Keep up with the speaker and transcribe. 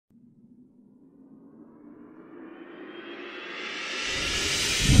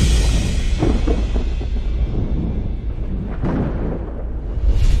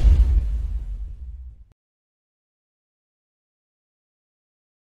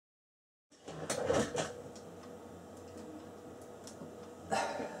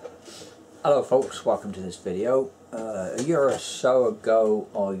Hello folks, welcome to this video. A year or so ago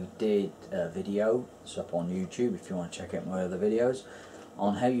I did a video, it's up on YouTube if you want to check out my other videos,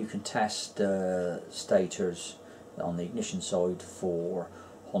 on how you can test stators on the ignition side for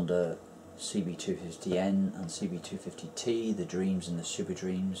Honda CB250N and CB250T, the Dreams and the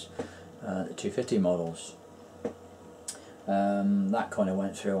Superdreams, the 250 models. That kind of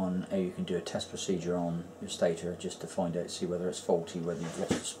went through on how you can do a test procedure on your stator just to find out, see whether it's faulty, whether you've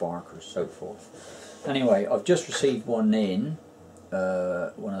lost a spark or so forth. Anyway, I've just received one in,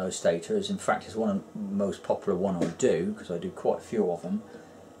 one of those stators. In fact, it's one of the most popular one I do, because I do quite a few of them,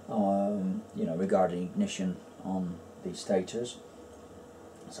 you know, regarding ignition on these stators.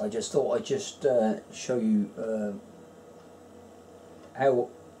 So I just thought I'd just show you how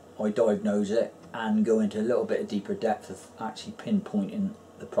I diagnose it and go into a little bit of deeper depth of actually pinpointing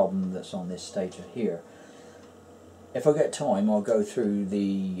the problem that's on this stator here. If I get time, I'll go through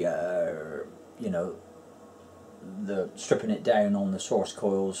the you know, the stripping it down on the source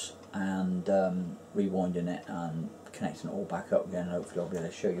coils and rewinding it and connecting it all back up again, and hopefully I'll be able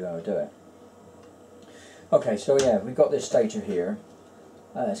to show you how I do it. Okay, so yeah, we've got this stator here.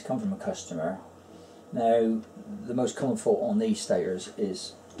 It's come from a customer. Now, the most common fault on these stators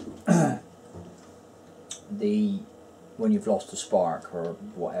is when you've lost a spark or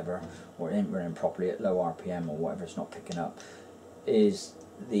whatever, or it ain't running properly at low RPM or whatever, it's not picking up, is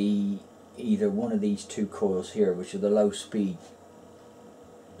either one of these two coils here, which are the low speed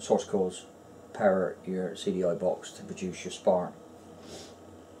source coils, power your CDI box to produce your spark.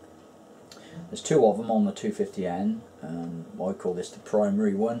 There's two of them on the 250N. I call this the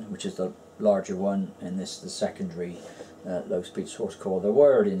primary one, which is the larger one, and this the secondary low speed source coil. They're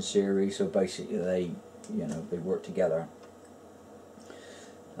wired in series, so basically they work together.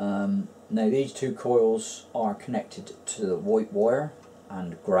 Now these two coils are connected to the white wire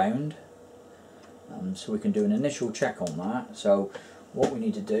and ground, so we can do an initial check on that. So what we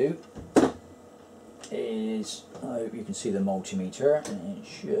need to do is, I hope you can see the multimeter, and it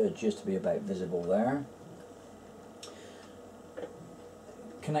should just be about visible there.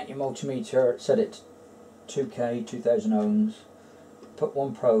 Connect your multimeter, set it to 2K, 2000 ohms, put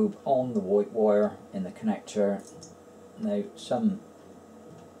one probe on the white wire in the connector. Now some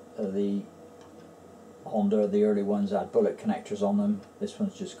of the Honda, the early ones, had bullet connectors on them. This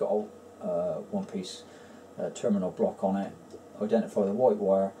one's just got a one piece terminal block on it. Identify the white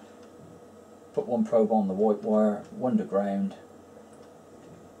wire, put one probe on the white wire, one to ground,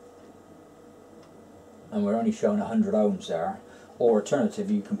 and we're only showing 100 ohms there. Or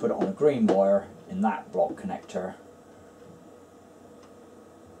alternatively, you can put it on a green wire in that block connector,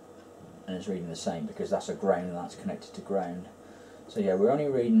 and it's reading the same because that's a ground and that's connected to ground. So yeah, we're only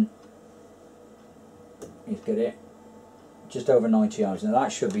reading, you get it, just over 90 ohms. Now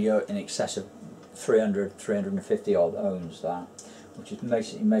that should be in excess of 300, 350 odd ohms, that, which is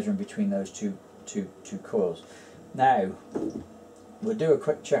basically measuring between those two coils. Now we'll do a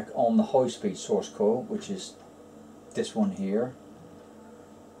quick check on the high speed source coil, which is this one here,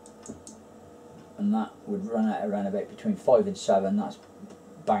 and that would run at around about between 5 and 7. That's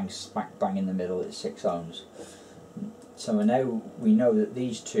bang smack bang in the middle at 6 ohms. So now we know that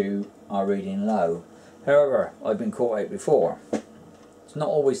these two are reading low. However, I've been caught out before. It's not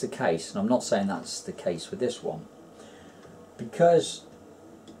always the case, and I'm not saying that's the case with this one, because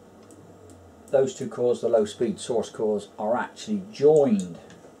those two coils, the low speed source coils, are actually joined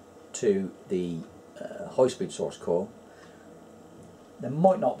to the high speed source coil. There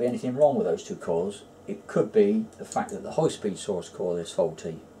might not be anything wrong with those two coils. It could be the fact that the high speed source coil is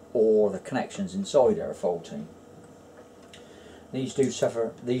faulty, or the connections inside are faulty. These do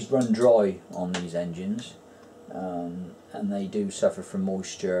suffer, these run dry on these engines, and they do suffer from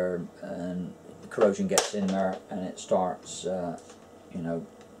moisture, and corrosion gets in there and it starts you know,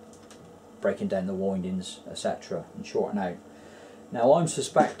 breaking down the windings, etc., and shorting out. Now I'm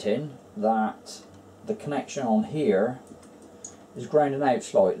suspecting that the connection on here is grounding out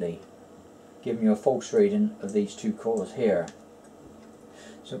slightly, giving you a false reading of these two coils here.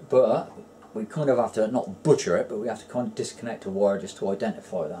 So, but we kind of have to not butcher it, but we have to kind of disconnect a wire just to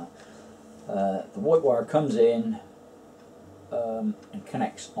identify that. The white wire comes in and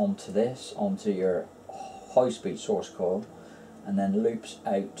connects onto this, onto your high speed source coil, and then loops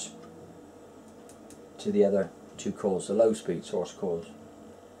out to the other two coils, the low speed source coils.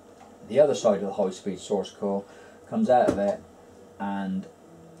 The other side of the high speed source coil comes out of it and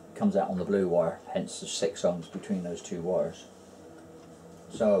comes out on the blue wire, hence the 6 ohms between those two wires.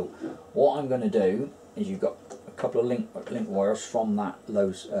 So what I'm going to do is, you've got a couple of link wires from that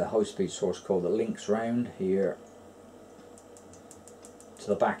high speed source coil that links round here to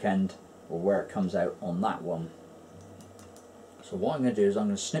the back end, or where it comes out on that one. So what I'm going to do is I'm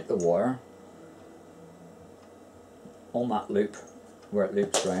going to snip the wire on that loop where it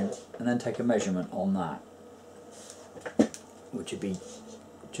loops round, and then take a measurement on that, which would be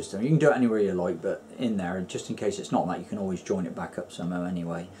just, you can do it anywhere you like, but in there, just in case it's not that, you can always join it back up somehow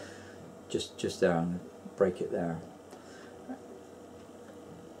anyway. Just there, I'm going to break it there.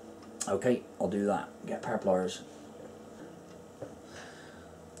 Okay, I'll do that. Get pair of pliers.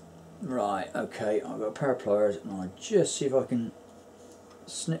 Right, okay, I've got a pair of pliers, and I'll just see if I can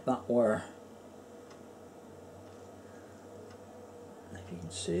snip that wire. If you can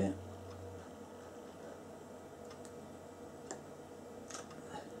see it.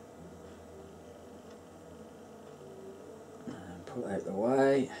 And pull it out the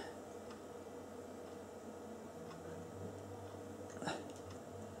way.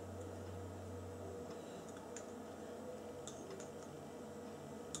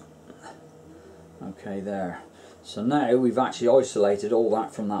 Okay, there. So now we've actually isolated all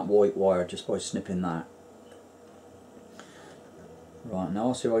that from that white wire just by snipping that. Right, now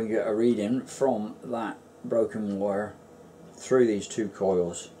I'll see if I can get a reading from that broken wire through these two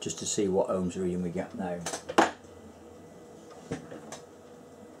coils, just to see what ohms reading we get now.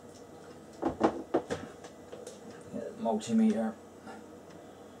 Get the multimeter,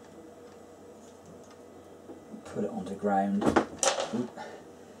 put it onto ground. Oop.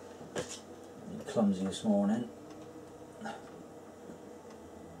 Clumsy this morning.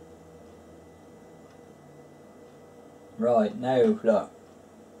 Right, now look,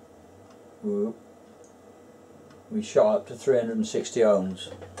 whoop, we shot up to 360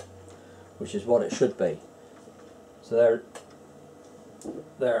 ohms, which is what it should be. So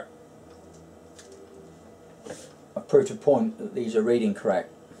there, I've proved a point that these are reading correct.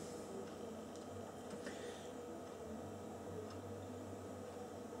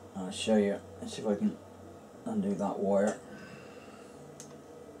 I'll show you. Let's see if I can undo that wire.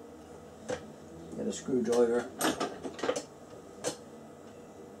 Get a screwdriver. Get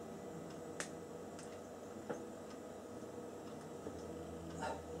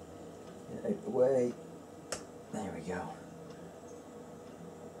it out the way. There we go.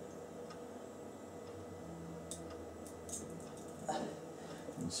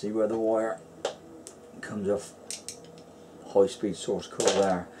 And see where the wire comes off high speed source coil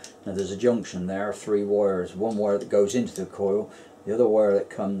there. Now there's a junction there, 3 wires, one wire that goes into the coil, the other wire that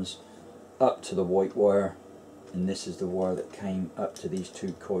comes up to the white wire, and this is the wire that came up to these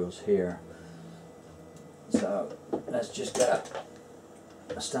 2 coils here. So let's just get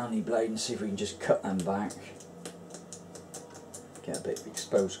a Stanley blade and see if we can just cut them back. Get a bit of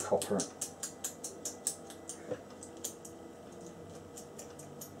exposed copper.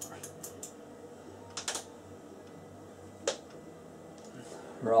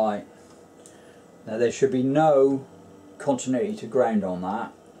 Right, now there should be no continuity to ground on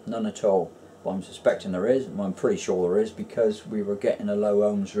that, none at all. Well, I'm suspecting there is, well, I'm pretty sure there is, because we were getting a low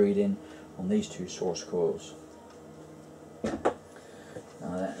ohms reading on these 2 source coils. Now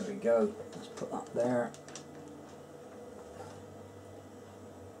there we go, let's put that there.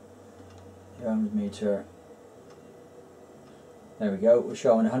 The ohms meter, there we go, we're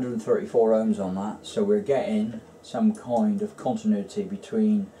showing 134 ohms on that, so we're getting some kind of continuity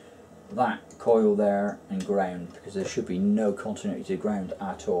between that coil there and ground, because there should be no continuity to ground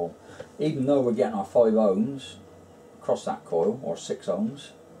at all. Even though we're getting our 5 ohms across that coil, or 6 ohms,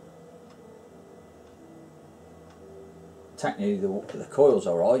 technically the coil's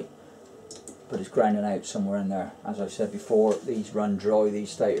alright, but it's grounding out somewhere in there. As I said before, these run dry, these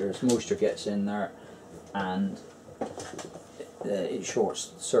stators, moisture gets in there and it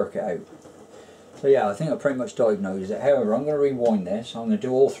shorts circuit out. So yeah, I think I pretty much diagnosed it. However, I'm going to rewind this. I'm going to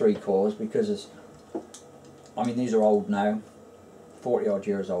do all 3 coils, because I mean, these are old now, 40 odd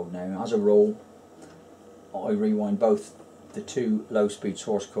years old now. As a rule, I rewind both the 2 low speed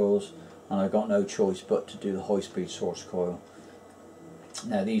source coils, and I've got no choice but to do the high speed source coil.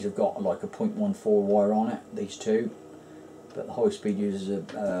 Now these have got like a 0.14 wire on it, these 2, but the high speed uses a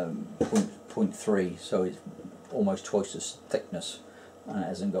 0.3, so it's almost twice the thickness, and it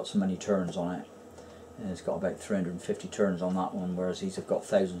hasn't got so many turns on it. And it's got about 350 turns on that one, whereas these have got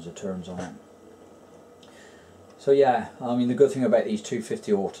thousands of turns on it. So yeah, I mean, the good thing about these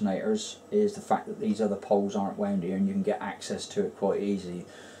 250 alternators is the fact that these other poles aren't wound here, and you can get access to it quite easily.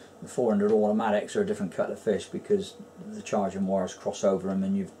 The 400 automatics are a different kettle of fish, because the charging wires cross over them,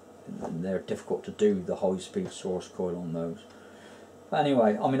 and they're difficult to do the high speed source coil on those.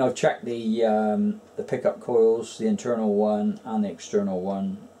 Anyway, I mean, I've checked the pickup coils, the internal one and the external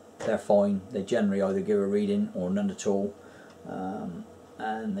one. They're fine. They generally either give a reading or none at all,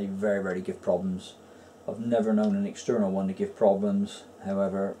 and they very rarely give problems. I've never known an external one to give problems.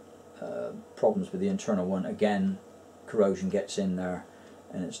 However, problems with the internal one, again, corrosion gets in there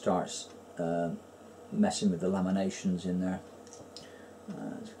and it starts messing with the laminations in there.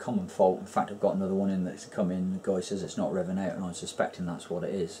 It's a common fault. In fact, I've got another one in that's come in. The guy says it's not revving out, and I'm suspecting that's what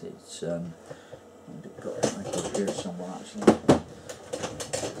it is. It's got it here somewhere actually.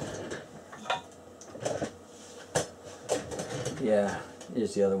 Yeah,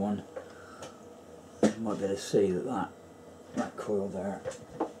 here's the other one. You might be able to see that coil there,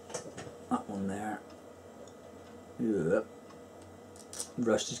 that one there. Yep.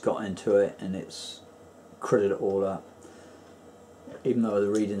 Rust has got into it and it's critted it all up. Even though the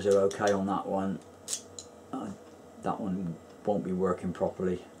readings are okay on that one won't be working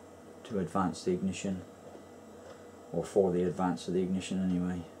properly to advance the ignition, or for the advance of the ignition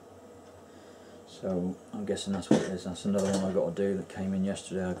anyway. So I'm guessing that's what it is. That's another one I've got to do that came in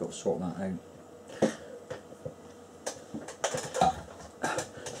yesterday. I've got to sort that out.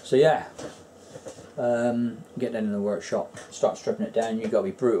 So yeah, get down in the workshop, start stripping it down. You've got to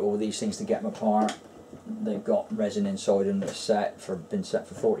be brutal with these things to get them apart. They've got resin inside them that's been set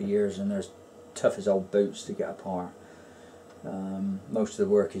for 40 years, and they're tough as old boots to get apart. Most of the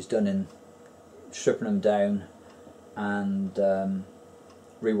work is done in stripping them down and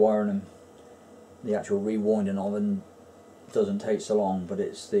rewiring them. The actual rewinding of them doesn't take so long, but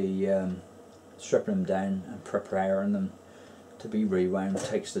it's the stripping them down and preparing them to be rewound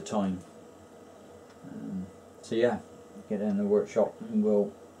takes the time. So yeah, get in the workshop and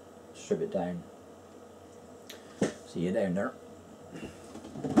we'll strip it down. See you down there.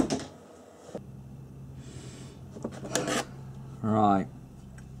 Right,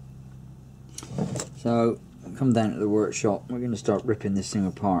 so come down to the workshop. We're going to start ripping this thing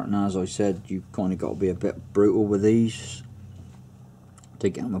apart, and as I said, you've kind of got to be a bit brutal with these to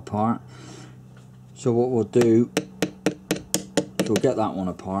get them apart. So what we'll do is we'll get that one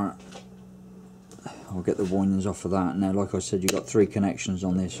apart. I'll get the windings off of that. Now, like I said, you've got 3 connections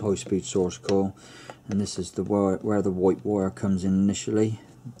on this high-speed source coil, and this is the where the white wire comes in initially,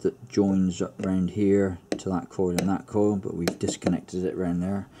 that joins up around here to that coil and that coil, but we've disconnected it around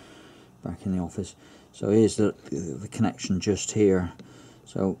there back in the office. So here's the connection just here.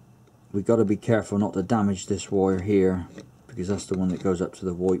 So we've got to be careful not to damage this wire here, because that's the one that goes up to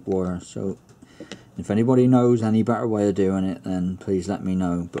the white wire. So if anybody knows any better way of doing it, then please let me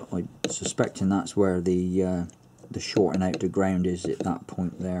know, but I'm suspecting that's where the shorting out to ground is, at that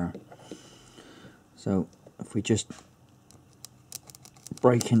point there. So if we just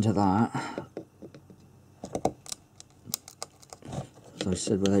break into that, as I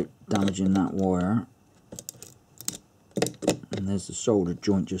said, without damaging that wire, and there's the solder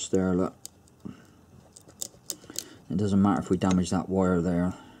joint just there, look. It doesn't matter if we damage that wire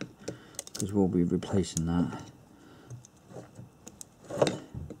there, because we'll be replacing that.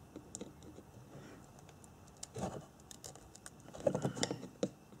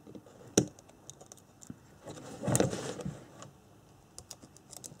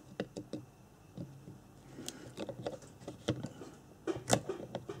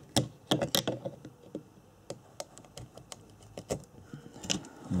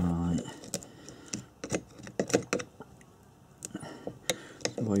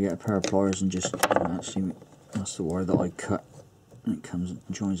 I get a pair of pliers and just actually, that's the wire that I cut, and it comes and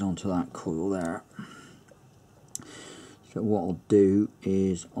joins onto that coil there. So what I'll do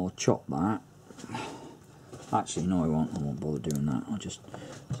is I'll chop that. Actually no, I won't bother doing that. I'll just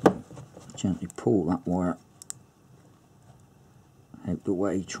gently pull that wire out the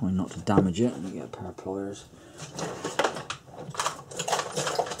way, try not to damage it. Let me get a pair of pliers.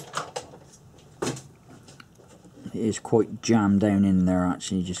 It is quite jammed down in there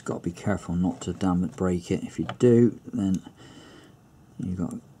actually, you just got to be careful not to break it. If you do, then you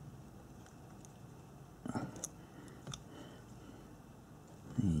got,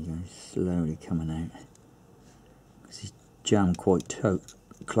 there you go, slowly coming out, because it's jammed quite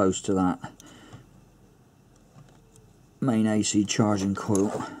close to that main AC charging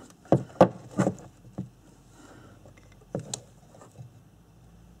coil.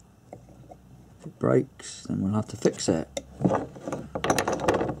 If it breaks, then we'll have to fix it.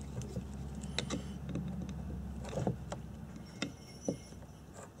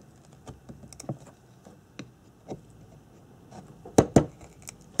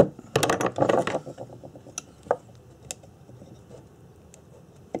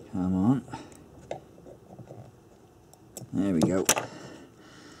 Come on. There we go.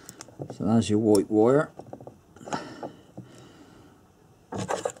 that's your white wire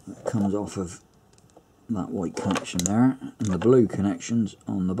that comes off of that white connection there, and the blue connections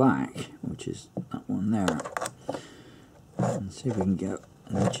on the back, which is that one there. And see if we can get,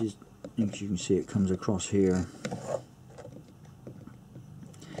 which is, as you can see, it comes across here.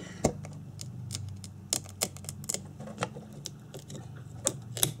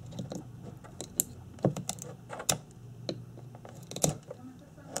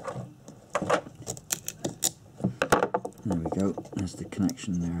 There we go, there's the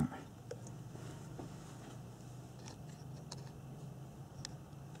connection there.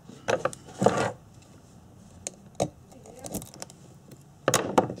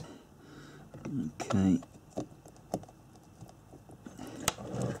 Okay.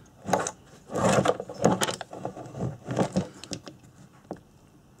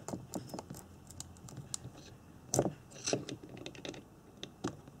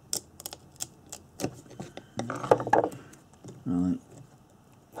 Right,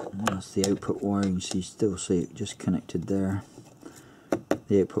 and that's the output wire. You can still see it just connected there.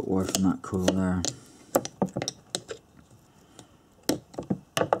 The output wire from that coil there,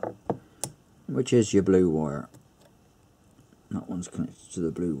 which is your blue wire. That one's connected to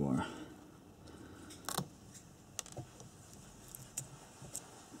the blue wire.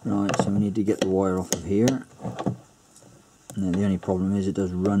 Right, so we need to get the wire off of here. Now the only problem is it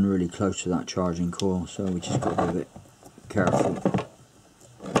does run really close to that charging coil, so we just got to be a bit careful.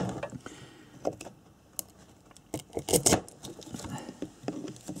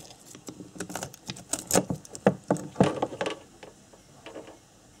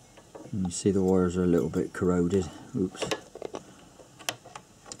 And you see the wires are a little bit corroded. Oops.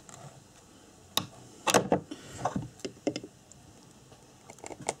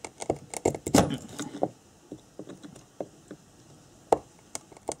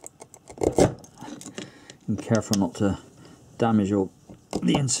 And careful not to damage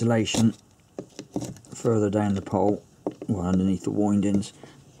the insulation further down the pole or underneath the windings.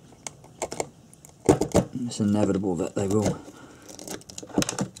 It's inevitable that they will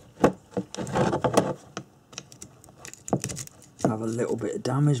have a little bit of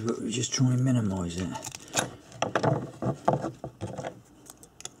damage, but we just try and minimise it.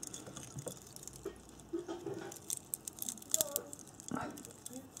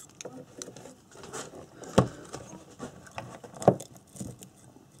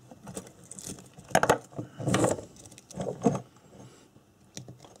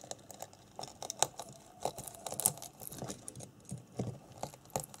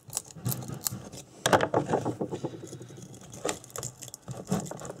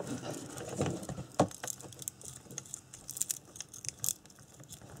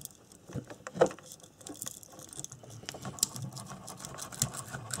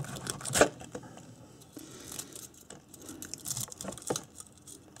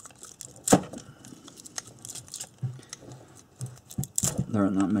 There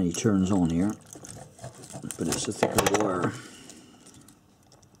aren't that many turns on here, but it's a thicker wire.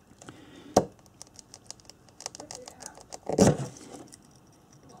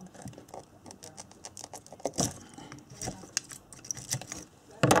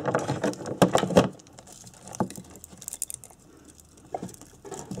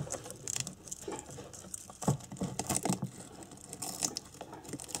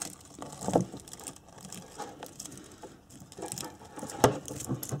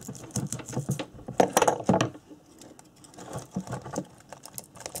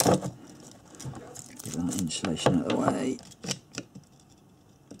 Insulation out of the way.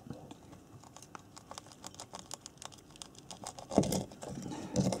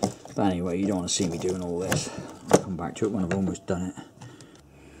 But anyway, you don't want to see me doing all this. I'll come back to it when I've almost done it.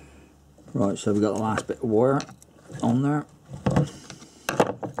 Right, so we've got the last bit of wire on there.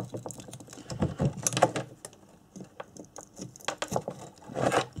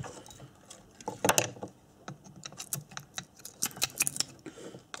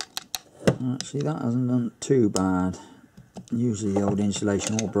 See, that hasn't done too bad. Usually the old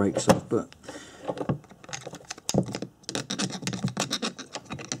insulation all breaks off, but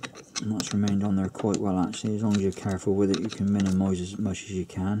that's remained on there quite well actually. As long as you're careful with it, you can minimise as much as you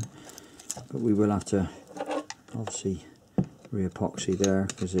can. But we will have to obviously re-epoxy there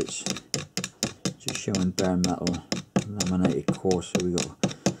because it's just showing bare metal laminated core, so we've got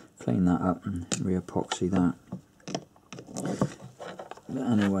to clean that up and re-epoxy that. But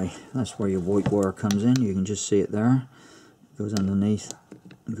anyway, that's where your white wire comes in. You can just see it there. It goes underneath,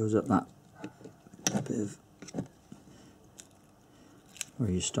 it goes up that bit of where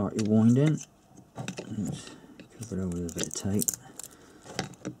you start your winding. Let's cover it over with a bit of tape.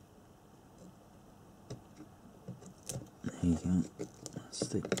 There you go. That's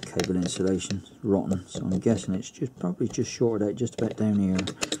the cable insulation. It's rotten, so I'm guessing it's just probably just shorted out just about down here.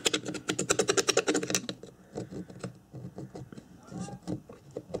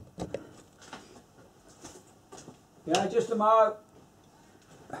 Yeah, just a mo.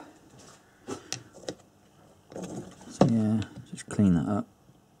 So yeah, just clean that up.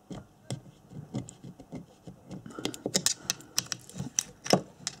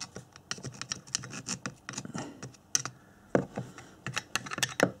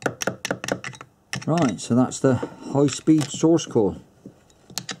 Right, so that's the high-speed source coil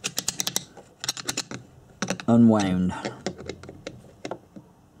unwound.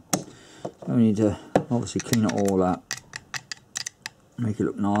 So we need to obviously clean it all up, make it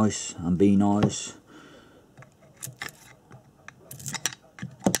look nice and be nice.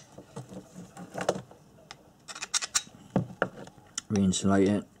 Re-insulate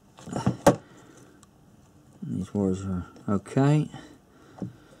it. These wires are okay.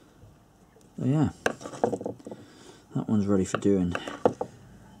 So yeah, that one's ready for doing.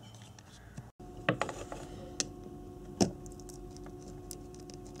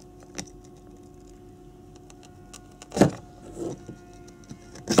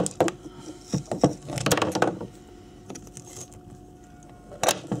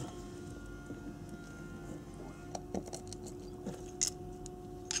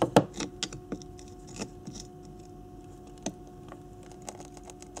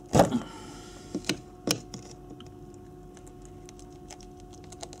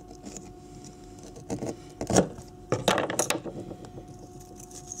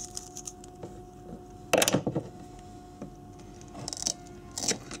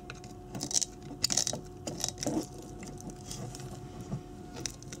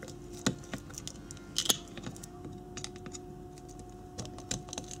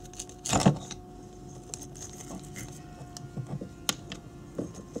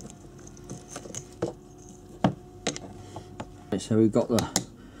 So we've got the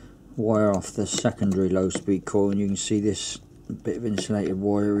wire off the secondary low speed coil, and you can see this bit of insulated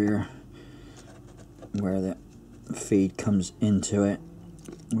wire here where the feed comes into it,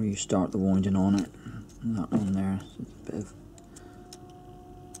 where you start the winding on it. And that one there, so a bit of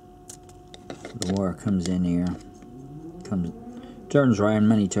the wire comes in here, turns around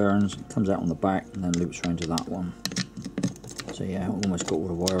many turns, comes out on the back, and then loops around to that one. So yeah, almost got all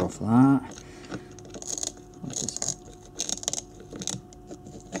the wire off of that.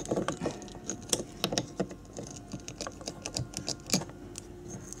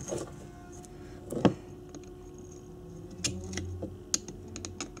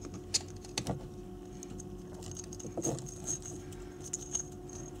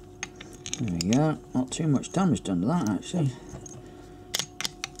 There we go, not too much damage done to that actually.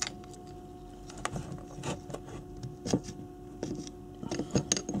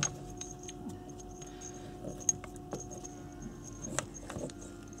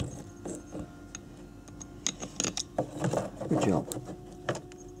 Good job.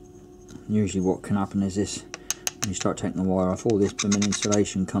 Usually what can happen is this, when you start taking the wire off, all this blooming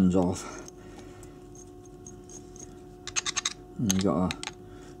insulation comes off. And you've got to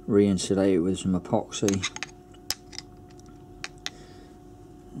re-insulate it with some epoxy.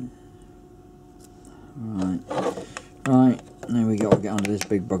 Right, now we got to get under this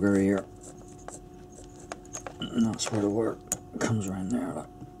big bugger here, and that's where the wire comes around there. Look.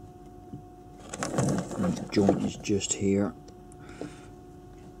 And the joint is just here.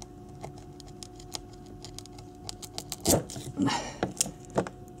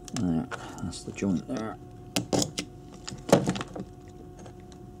 There, that's the joint there.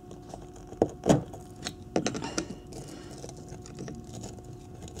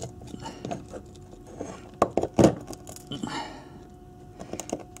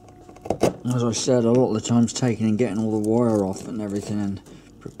 As I said, a lot of the times taking and getting all the wire off and everything and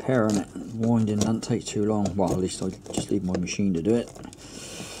preparing it and winding doesn't take too long. Well, at least I just leave my machine to do it.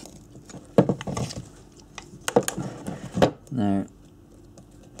 Now,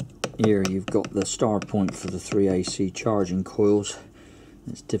 here you've got the start point for the 3 AC charging coils.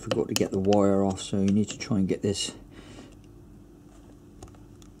 It's difficult to get the wire off, so you need to try and get this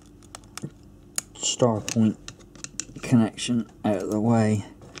start point connection out of the way.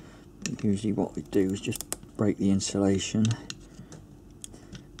 Usually what we do is just break the insulation,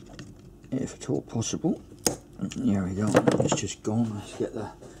 if at all possible. There we go, it's just gone. Let's get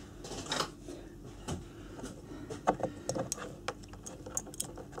the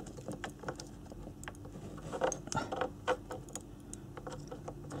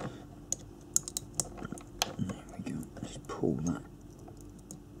pull that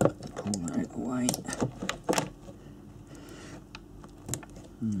out of the way.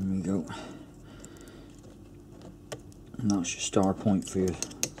 There we go. And that's your star point for your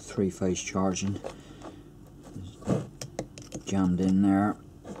 3-phase charging. Jammed in there.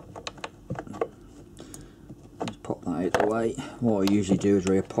 Just pop that out the way. What I usually do is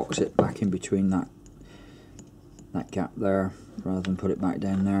re-epoxy it back in between that gap there, rather than put it back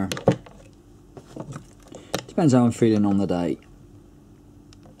down there. Depends how I'm feeling on the day.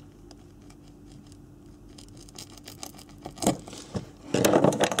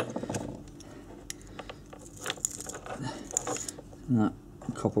 And that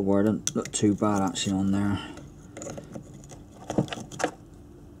copper wire doesn't look too bad actually on there,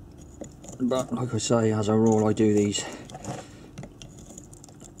 but like I say, as a rule I do these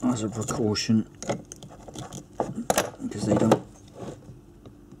as a precaution, because they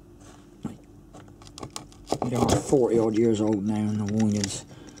are 40 odd years old now, and the windings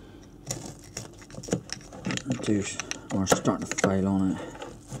are starting to fail on it.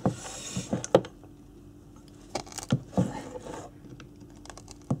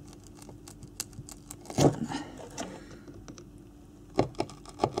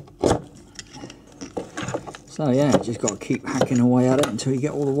 So yeah, just got to keep hacking away at it until you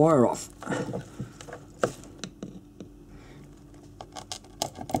get all the wire off.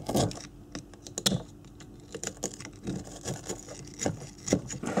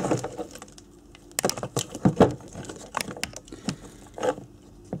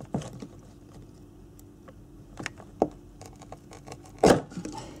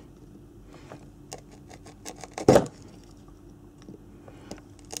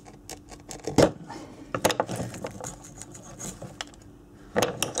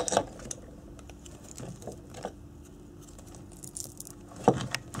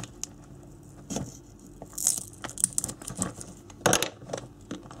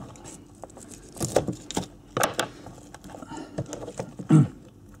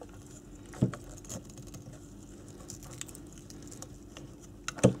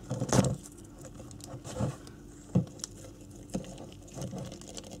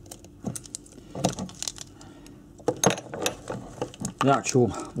 The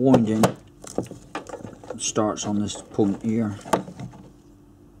actual winding starts on this point here.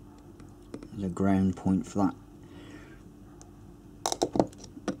 There's a ground point for that.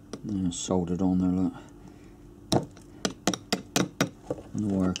 And it's soldered on there, look. And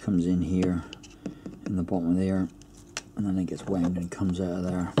the wire comes in here, in the bottom of there, and then it gets wound and comes out of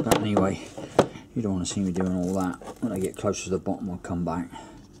there. But anyway, you don't want to see me doing all that. When I get closer to the bottom, I'll come back.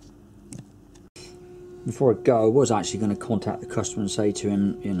 Before I go, I was actually going to contact the customer and say to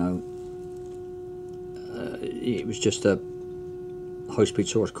him, you know, it was just a high-speed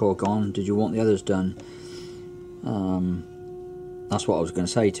source coil gone. Did you want the others done? That's what I was going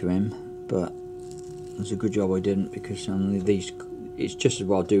to say to him, but it's a good job I didn't, because these, it's just as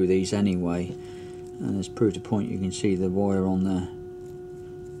well do these anyway. And as proved a point, you can see the wire on the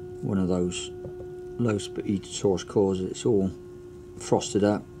one of those low-speed source coils. It's all frosted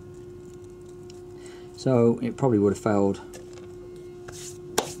up. So it probably would have failed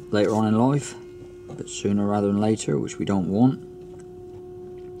later on in life, but sooner rather than later, which we don't want.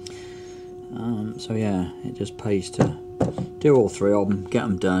 So yeah, it just pays to do all three of them, get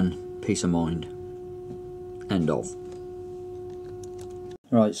them done, peace of mind. End of.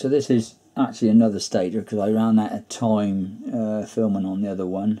 Right, so this is actually another stator, because I ran out of time filming on the other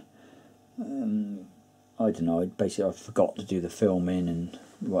one. I don't know, basically I forgot to do the filming and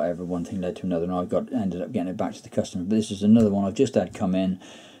whatever, one thing led to another, and I ended up getting it back to the customer. But this is another one I've just had come in,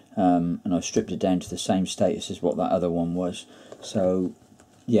 and I've stripped it down to the same status as what that other one was. So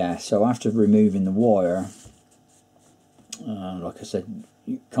yeah, so after removing the wire, like I said,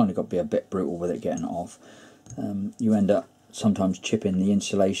 you kind of got to be a bit brutal with it getting it off. You end up sometimes chipping the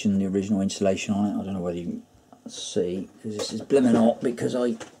insulation, the original insulation on it. I don't know whether you can see, because this is blimmin' hot, because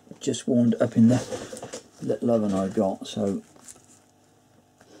I just warmed up in the little oven I got. So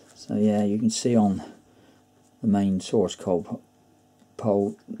yeah, you can see on the main source coil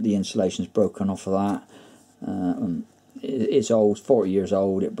pole the insulation's broken off of that. It's old, 40 years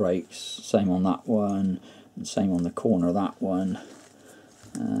old, it breaks. Same on that one, and same on the corner of that one,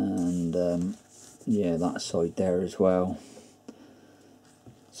 and yeah, that side there as well.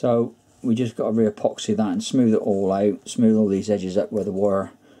 So we just got to re-epoxy that and smooth it all out, smooth all these edges up where the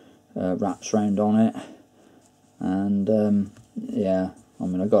wire wraps round on it, and yeah, I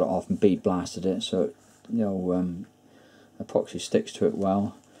mean, I got it off and bead blasted it, so you know, epoxy sticks to it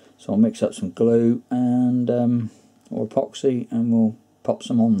well. So I'll mix up some glue and or epoxy, and we'll pop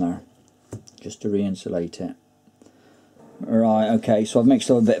some on there just to re-insulate it. Right, okay, so I've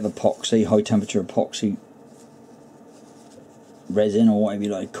mixed up a bit of epoxy, high temperature epoxy, resin or whatever you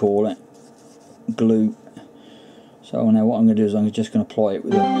like to call it, glue. So now what I'm going to do is I'm just going to apply it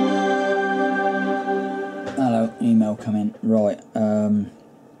with a... Hello, email coming. Right,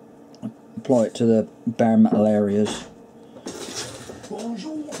 apply it to the bare metal areas.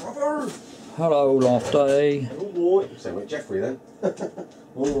 Bonjour, brother. Hello, Lofty. Oh, sound like Jeffrey then.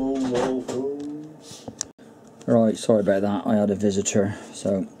 Right, sorry about that. I had a visitor.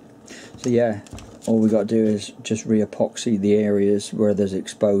 So yeah, all we got to do is just re-epoxy the areas where there's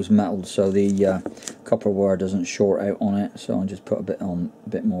exposed metal, so the copper wire doesn't short out on it. So I'll just put a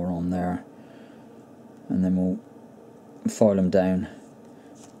bit more on there, and then we'll file them down.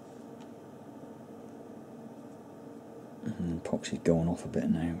 And epoxy's going off a bit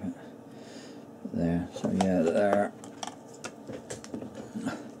now, but there. So yeah, there.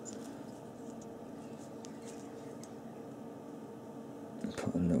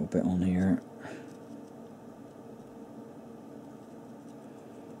 Put a little bit on here.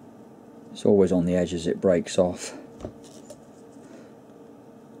 It's always on the edges it breaks off.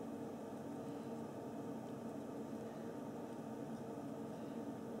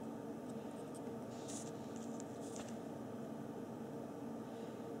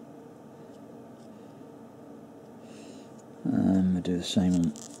 I do the same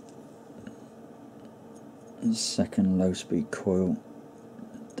on the second low speed coil.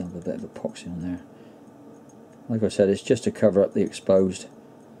 Dump a bit of epoxy on there. Like I said, it's just to cover up the exposed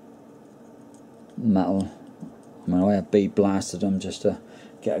metal. I mean, I have bead blasted them just to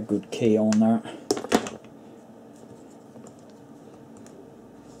get a good key on there.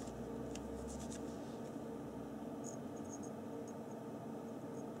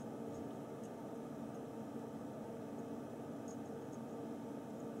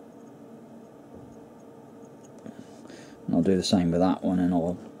 And I'll do the same with that one, and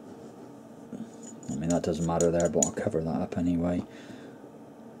I mean, that doesn't matter there, but I'll cover that up anyway.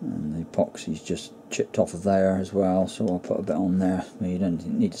 And the epoxy's just chipped off of there as well, so I'll put a bit on there. You don't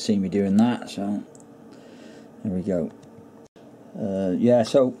need to see me doing that, so there we go. Yeah,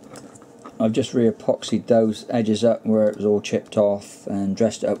 so I've just re-epoxied those edges up where it was all chipped off and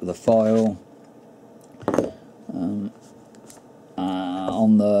dressed it up with a file.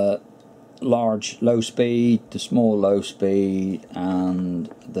 On the large low speed, the small low speed, and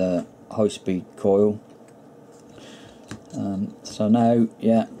the high speed coil. So now,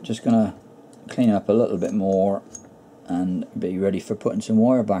 yeah, just gonna clean up a little bit more and be ready for putting some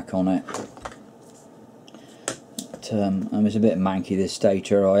wire back on it. It's a bit manky, this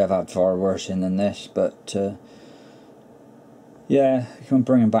stator. I have had far worse in than this, but yeah, you can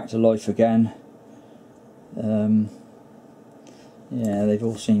bring them back to life again. Yeah, they've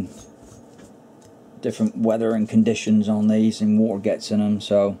all seen different weather and conditions on these, and water gets in them,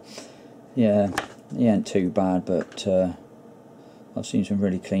 so yeah, he ain't too bad, but I've seen some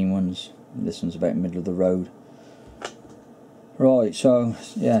really clean ones. This one's about middle of the road. Right, so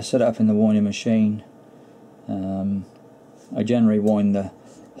yeah, set it up in the winding machine. I generally wind the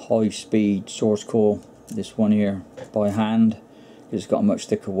high speed source coil, this one here, by hand, because it's got a much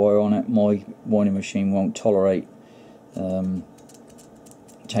thicker wire on it. My winding machine won't tolerate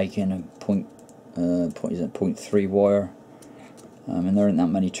taking a 0.3 wire, and there aren't that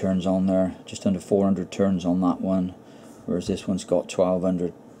many turns on there, just under 400 turns on that one, whereas this one's got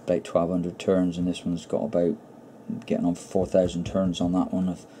about 1200 turns, and this one's got about getting on 4000 turns on that one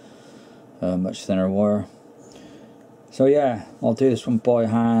of much thinner wire. So yeah, I'll do this one by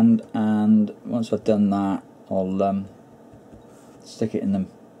hand, and once I've done that, I'll stick it in the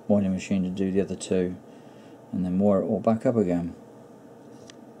winding machine to do the other two, and then wire it all back up again.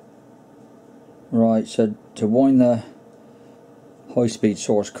 Right, so to wind the high speed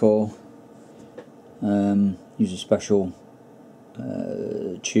source coil, use a special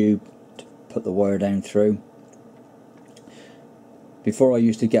tube to put the wire down through. Before I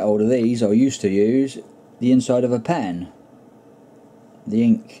used to get hold of these, I used to use the inside of a pen, the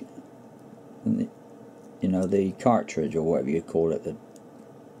ink, you know, the cartridge or whatever you call it, the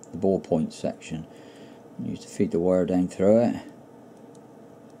ballpoint section. I used to feed the wire down through it,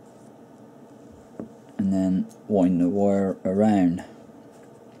 and then wind the wire around.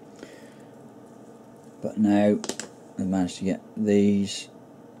 But now I've managed to get these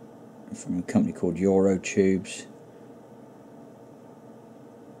from a company called Euro Tubes,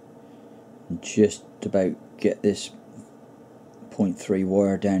 and just about get this 0.3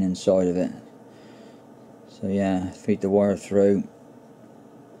 wire down inside of it. So yeah, feed the wire through,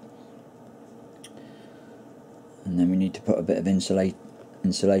 and then we need to put a bit of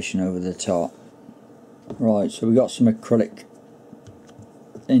insulation over the top. Right, so we got some acrylic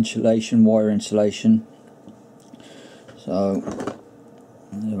insulation, wire insulation. So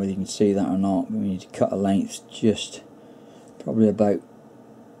I don't know whether you can see that or not, but we need to cut a length just probably about,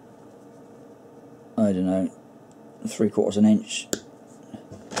 I don't know, 3/4 of an inch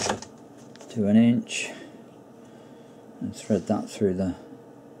to an inch, and thread that through there,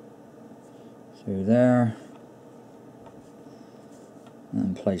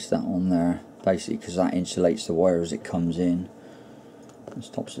 and place that on there, basically because that insulates the wire as it comes in and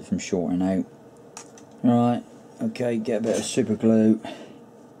stops it from shorting out. Right, okay, get a bit of super glue.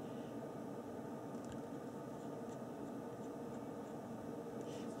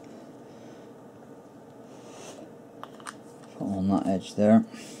 Put on that edge there.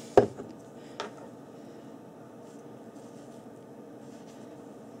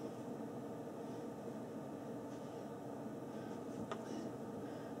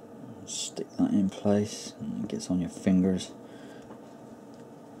 Stick that in place and it gets on your fingers.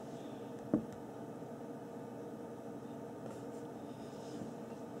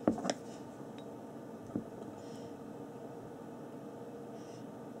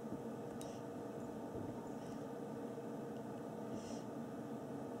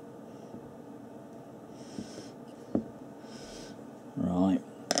 Right,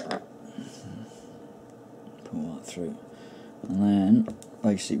 pull that through, and then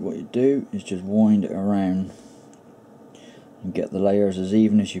basically what you do is just wind it around and get the layers as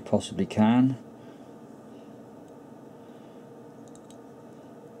even as you possibly can.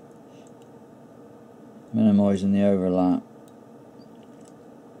 Minimising the overlap.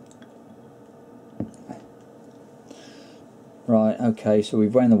 Right, okay, so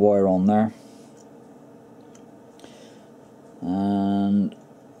we've wound the wire on there, and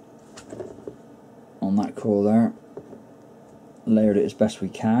on that coil there, layered it as best we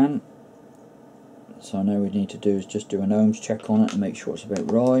can. So now we need to do is just do an ohms check on it and make sure it's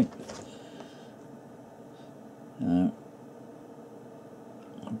about right.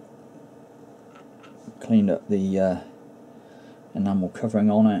 Cleaned up the enamel covering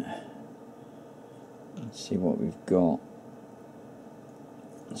on it. Let's see what we've got.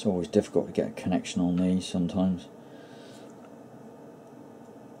 It's always difficult to get a connection on these sometimes.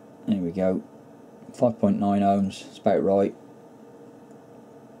 There we go, 5.9 ohms, it's about right.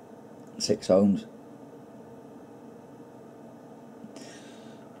 6 ohms,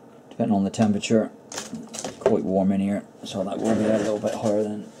 depending on the temperature. It's quite warm in here, so that will be a little bit higher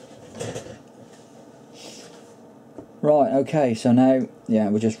than. Right, okay, so now, yeah,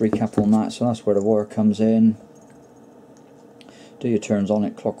 we'll just recap on that. So that's where the wire comes in. Do your turns on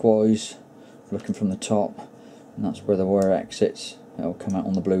it clockwise, looking from the top, and that's where the wire exits. It'll come out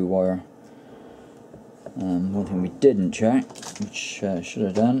on the blue wire. One thing we didn't check, which should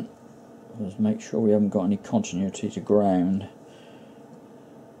have done, was make sure we haven't got any continuity to ground.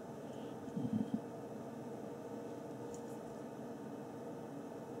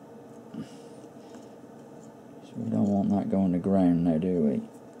 So we don't want that going to ground now, do we?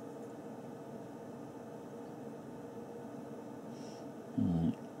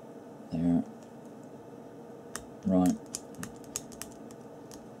 Right, there. Right.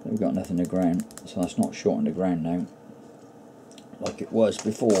 We've got nothing to ground, so that's not shorting the ground now, like it was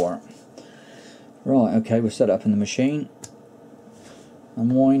before. Right, okay, we'll set it up in the machine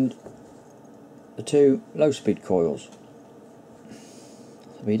and wind the two low speed coils.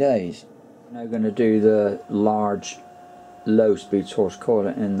 Happy days. Now going to do the large low speed source coil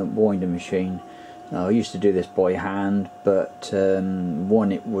in the winding machine. Now, I used to do this by hand, but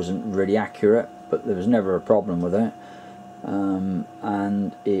one, it wasn't really accurate, but there was never a problem with it.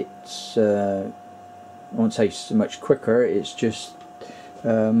 And it's I won't say so much quicker, it's just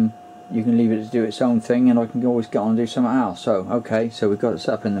you can leave it to do its own thing, and I can always get on and do something else. So okay, so we've got it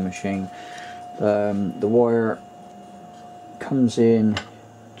set up in the machine. The wire comes in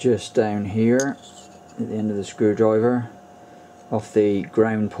just down here at the end of the screwdriver, off the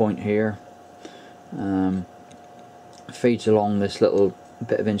ground point here, feeds along this little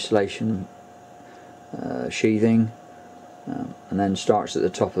bit of insulation sheathing, and then starts at the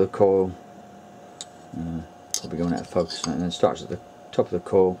top of the coil. Probably going out of focus now. And then starts at the top of the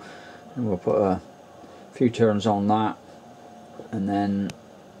coil, and we'll put a few turns on that, and then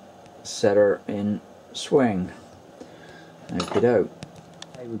set her in swing. Okey-doke.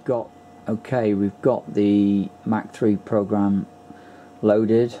 We've got the Mach 3 program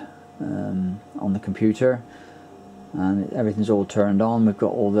loaded on the computer, and everything's all turned on. We've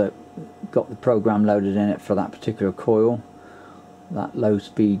got the program loaded in it for that particular coil, that low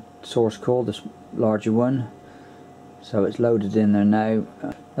speed source coil, this larger one. So it's loaded in there now.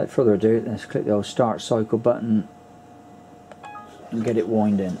 Without further ado, let's click the old start cycle button and get it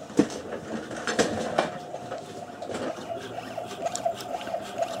winding.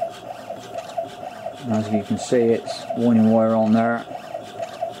 And as you can see, it's winding wire on there.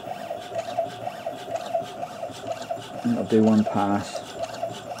 And it'll do one pass.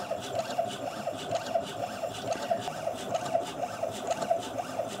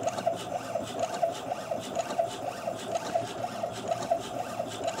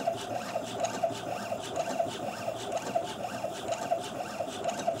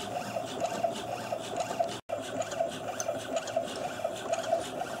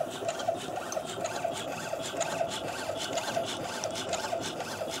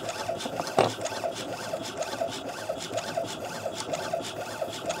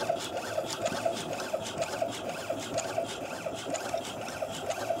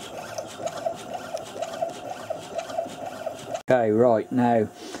 Okay, right, now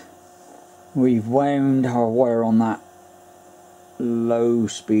we've wound our wire on that low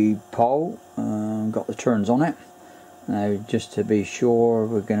speed pole, got the turns on it. Now just to be sure,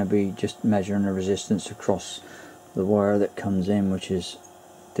 we're going to be just measuring the resistance across the wire that comes in, which is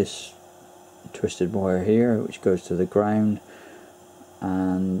this twisted wire here, which goes to the ground,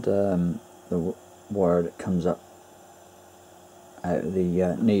 and the wire that comes up out of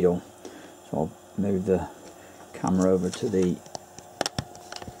the needle. So I'll move the camera over to the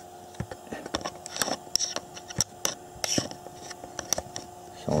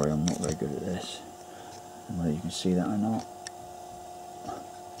sorry, I'm not very good at this, whether you can see that or not.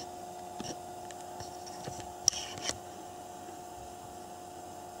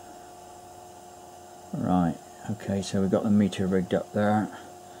 Right, okay, so we've got the meter rigged up there.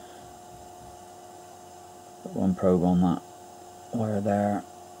 Got one probe on that wire there.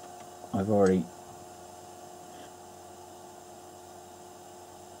 I've already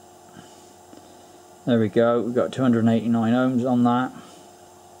there we go, we've got 289 ohms on that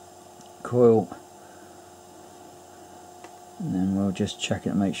coil, and then we'll just check it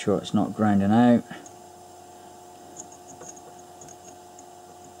and make sure it's not grounding out.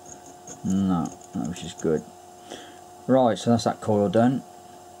 No, which is good. Right, so that's that coil done.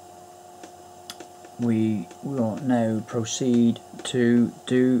 We will now proceed to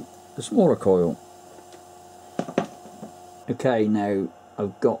do the smaller coil. Okay, now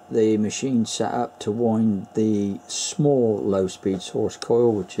I've got the machine set up to wind the small low speed source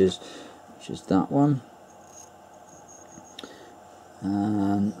coil, which is that one,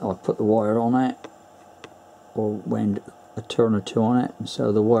 and I've put the wire on it, or wound a turn or two on it, and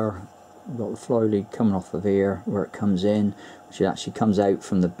so the wire, I've got the flow lead coming off of here where it comes in, which actually comes out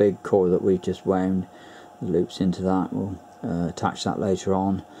from the big coil that we just wound. The loops into that, we'll attach that later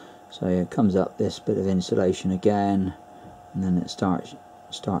on. So it comes up this bit of insulation again, and then it starts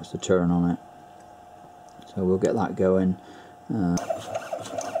to turn on it. So we'll get that going.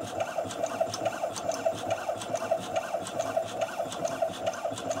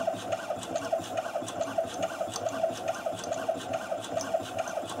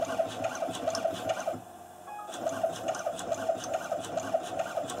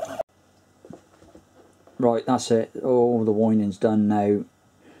 Right, that's it, all the winding's done now.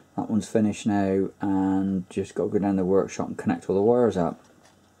 That one's finished now, and just got to go down to the workshop and connect all the wires up.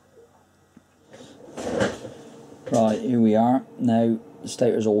 Right, here we are. Now the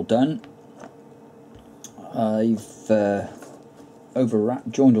stator's all done. I've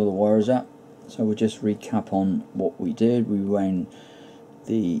joined all the wires up, so we'll just recap on what we did. We wound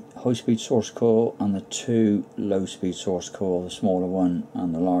the high speed source coil and the two low speed source coil, the smaller one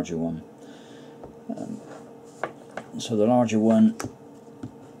and the larger one. So the larger one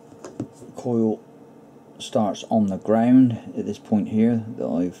coil starts on the ground at this point here that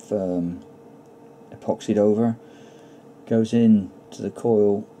I've epoxied over, goes in to the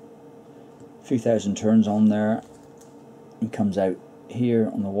coil, a few thousand turns on there, and comes out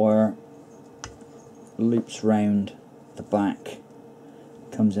here on the wire, loops round the back,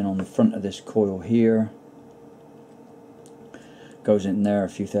 comes in on the front of this coil here, goes in there a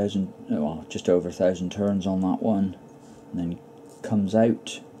few thousand, well, just over 1,000 turns on that one, and then comes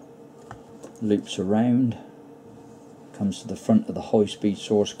out, loops around, comes to the front of the high speed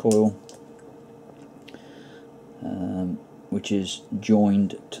source coil, which is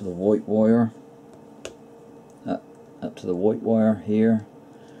joined to the white wire, up to the white wire here,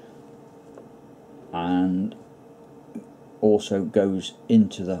 and also goes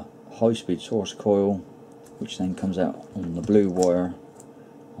into the high speed source coil, which then comes out on the blue wire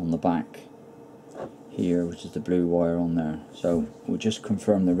on the back here, which is the blue wire on there. So we'll just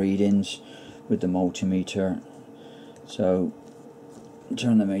confirm the readings with the multimeter. So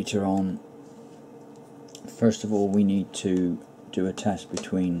turn the meter on. First of all, we need to do a test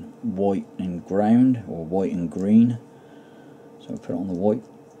between white and ground, or white and green. So put it on the white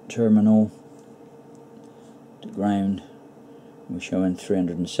terminal, to ground. We're showing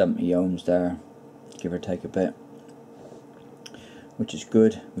 370 ohms there, give or take a bit, which is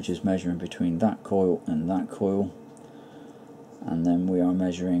good, which is measuring between that coil and that coil. And then we are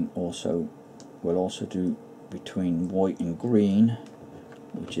measuring also, we'll also do between white and green,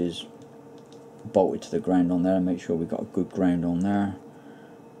 which is bolted to the ground on there, and make sure we got a good ground on there.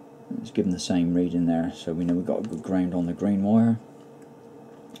 It's given the same reading there, so we know we got a good ground on the green wire.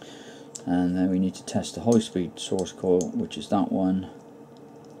 And then we need to test the high speed source coil, which is that one,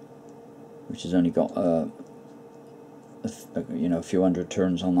 which has only got you know, a few hundred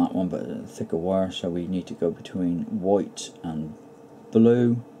turns on that one, but a thicker wire. So we need to go between white and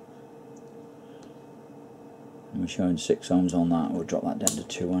blue, and we're showing 6 ohms on that. We'll drop that down to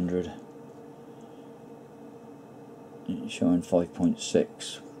 200. It's showing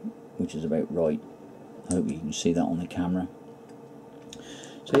 5.6, which is about right. I hope you can see that on the camera.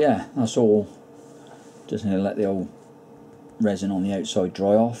 So yeah, that's all. Just need to let the old resin on the outside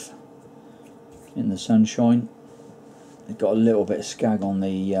dry off in the sunshine. It's got a little bit of scag on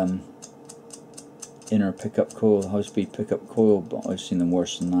the inner pickup coil, the high speed pickup coil, but I've seen them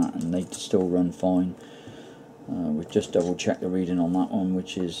worse than that and they still run fine. We've just double checked the reading on that one,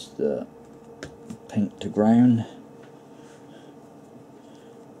 which is the pink to ground.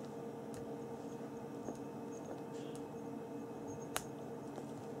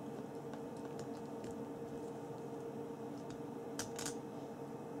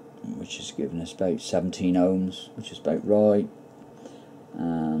 Which is giving us about 17 ohms, which is about right.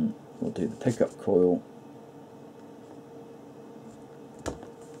 And we'll do the pickup coil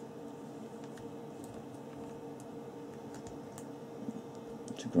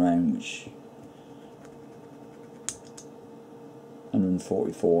to ground, which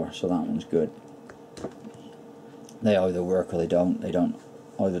 144, so that one's good. They either work or they don't. They don't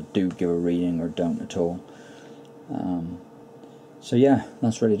either do give a reading or don't at all. So yeah,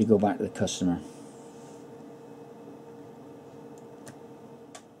 that's ready to go back to the customer.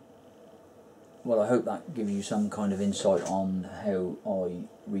 Well, I hope that gives you some kind of insight on how I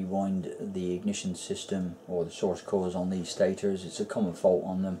rewind the ignition system or the source coils on these stators. It's a common fault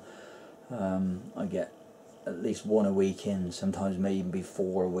on them. I get at least one a week in, sometimes maybe even be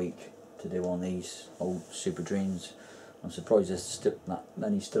 4 a week to do on these old Superdreams. I'm surprised there's still that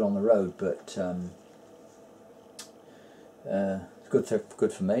many still on the road, but it's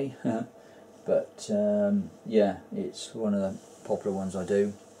good for me. But yeah, it's one of the popular ones I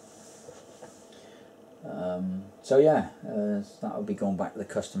do. So yeah, that will be going back to the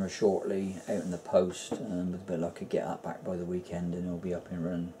customer shortly, out in the post, and with a bit of luck I get that back by the weekend and he'll be up and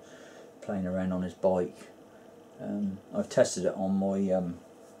running, playing around on his bike. I've tested it on my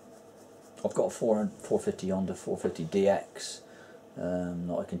I've got a 450 Honda 450DX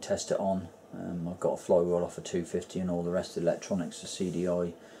that I can test it on. I've got a flywheel off a 250 and all the rest of the electronics, the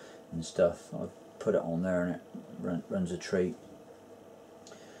CDI and stuff. I've put it on there and it runs a treat.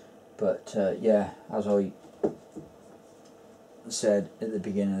 But yeah, as I said at the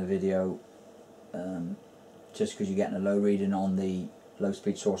beginning of the video, just because you're getting a low reading on the low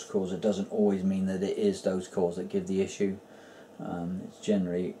speed source coils, it doesn't always mean that it is those coils that give the issue. It's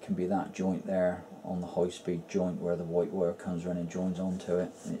generally, it can be that joint there on the high speed joint where the white wire comes around and joins onto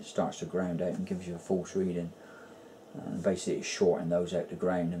it, and it starts to ground out and gives you a false reading. And basically it's shorting those out to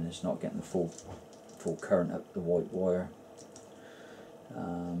ground and it's not getting the full current up the white wire.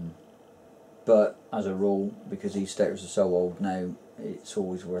 But as a rule, because these stators are so old now, it's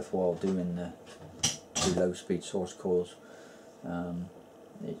always worthwhile doing the 2 low speed source coils.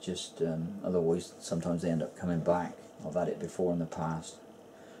 It just otherwise sometimes they end up coming back. I've had it before in the past,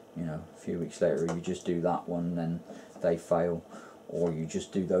 you know, a few weeks later you just do that one, then they fail, or you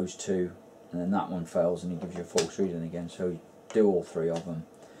just do those 2 and then that one fails and it gives you a false reading again. So you do all 3 of them.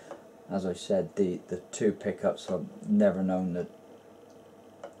 As I said, the 2 pickups, I've never known that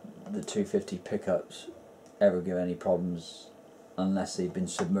the 250 pickups ever give any problems unless they've been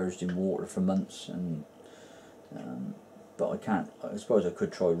submerged in water for months. And but I suppose I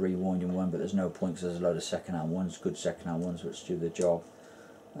could try rewinding one, but there's no point because there's a load of second-hand ones, good second-hand ones which do the job.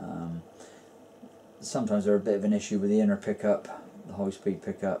 Sometimes they're a bit of an issue with the inner pickup, the high-speed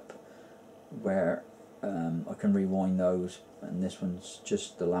pickup, where I can rewind those, and this one's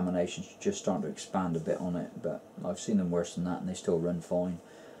just, the lamination's just starting to expand a bit on it, but I've seen them worse than that and they still run fine.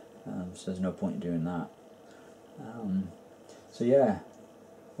 So there's no point in doing that. So yeah,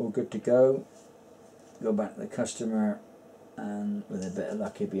 all good to go. Go back to the customer, and with a bit of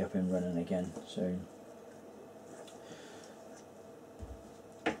luck he'll be up and running again soon.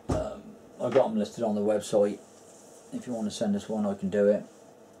 I've got them listed on the website. If you want to send us one, I can do it.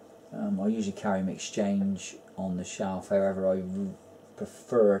 I usually carry them exchange on the shelf, however I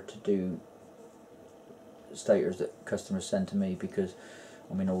prefer to do stators that customers send to me, because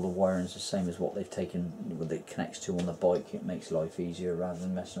I mean all the wiring's the same as what they've taken, what it connects to on the bike. It makes life easier rather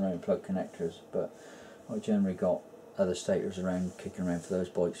than messing around with plug connectors. But I generally got other stators around, kicking around for those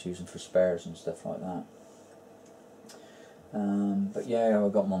bikes, using for spares and stuff like that. But yeah, I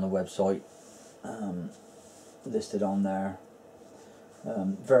got them on the website, listed on there.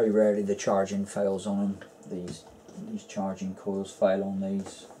 Very rarely the charging fails on them. These charging coils fail on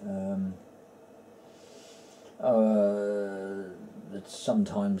these.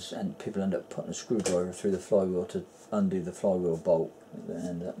 Sometimes people end up putting a screwdriver through the flywheel to undo the flywheel bolt. They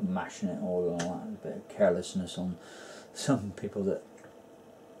end up mashing it all and all that. A bit of carelessness on some people that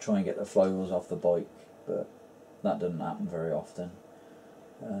try and get the flywheels off the bike, but that doesn't happen very often.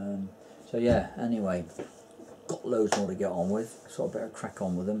 So yeah, anyway, got loads more to get on with, so I better crack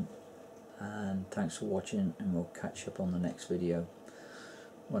on with them. And thanks for watching, and we'll catch up on the next video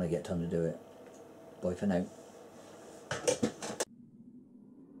when I get time to do it. Bye for now.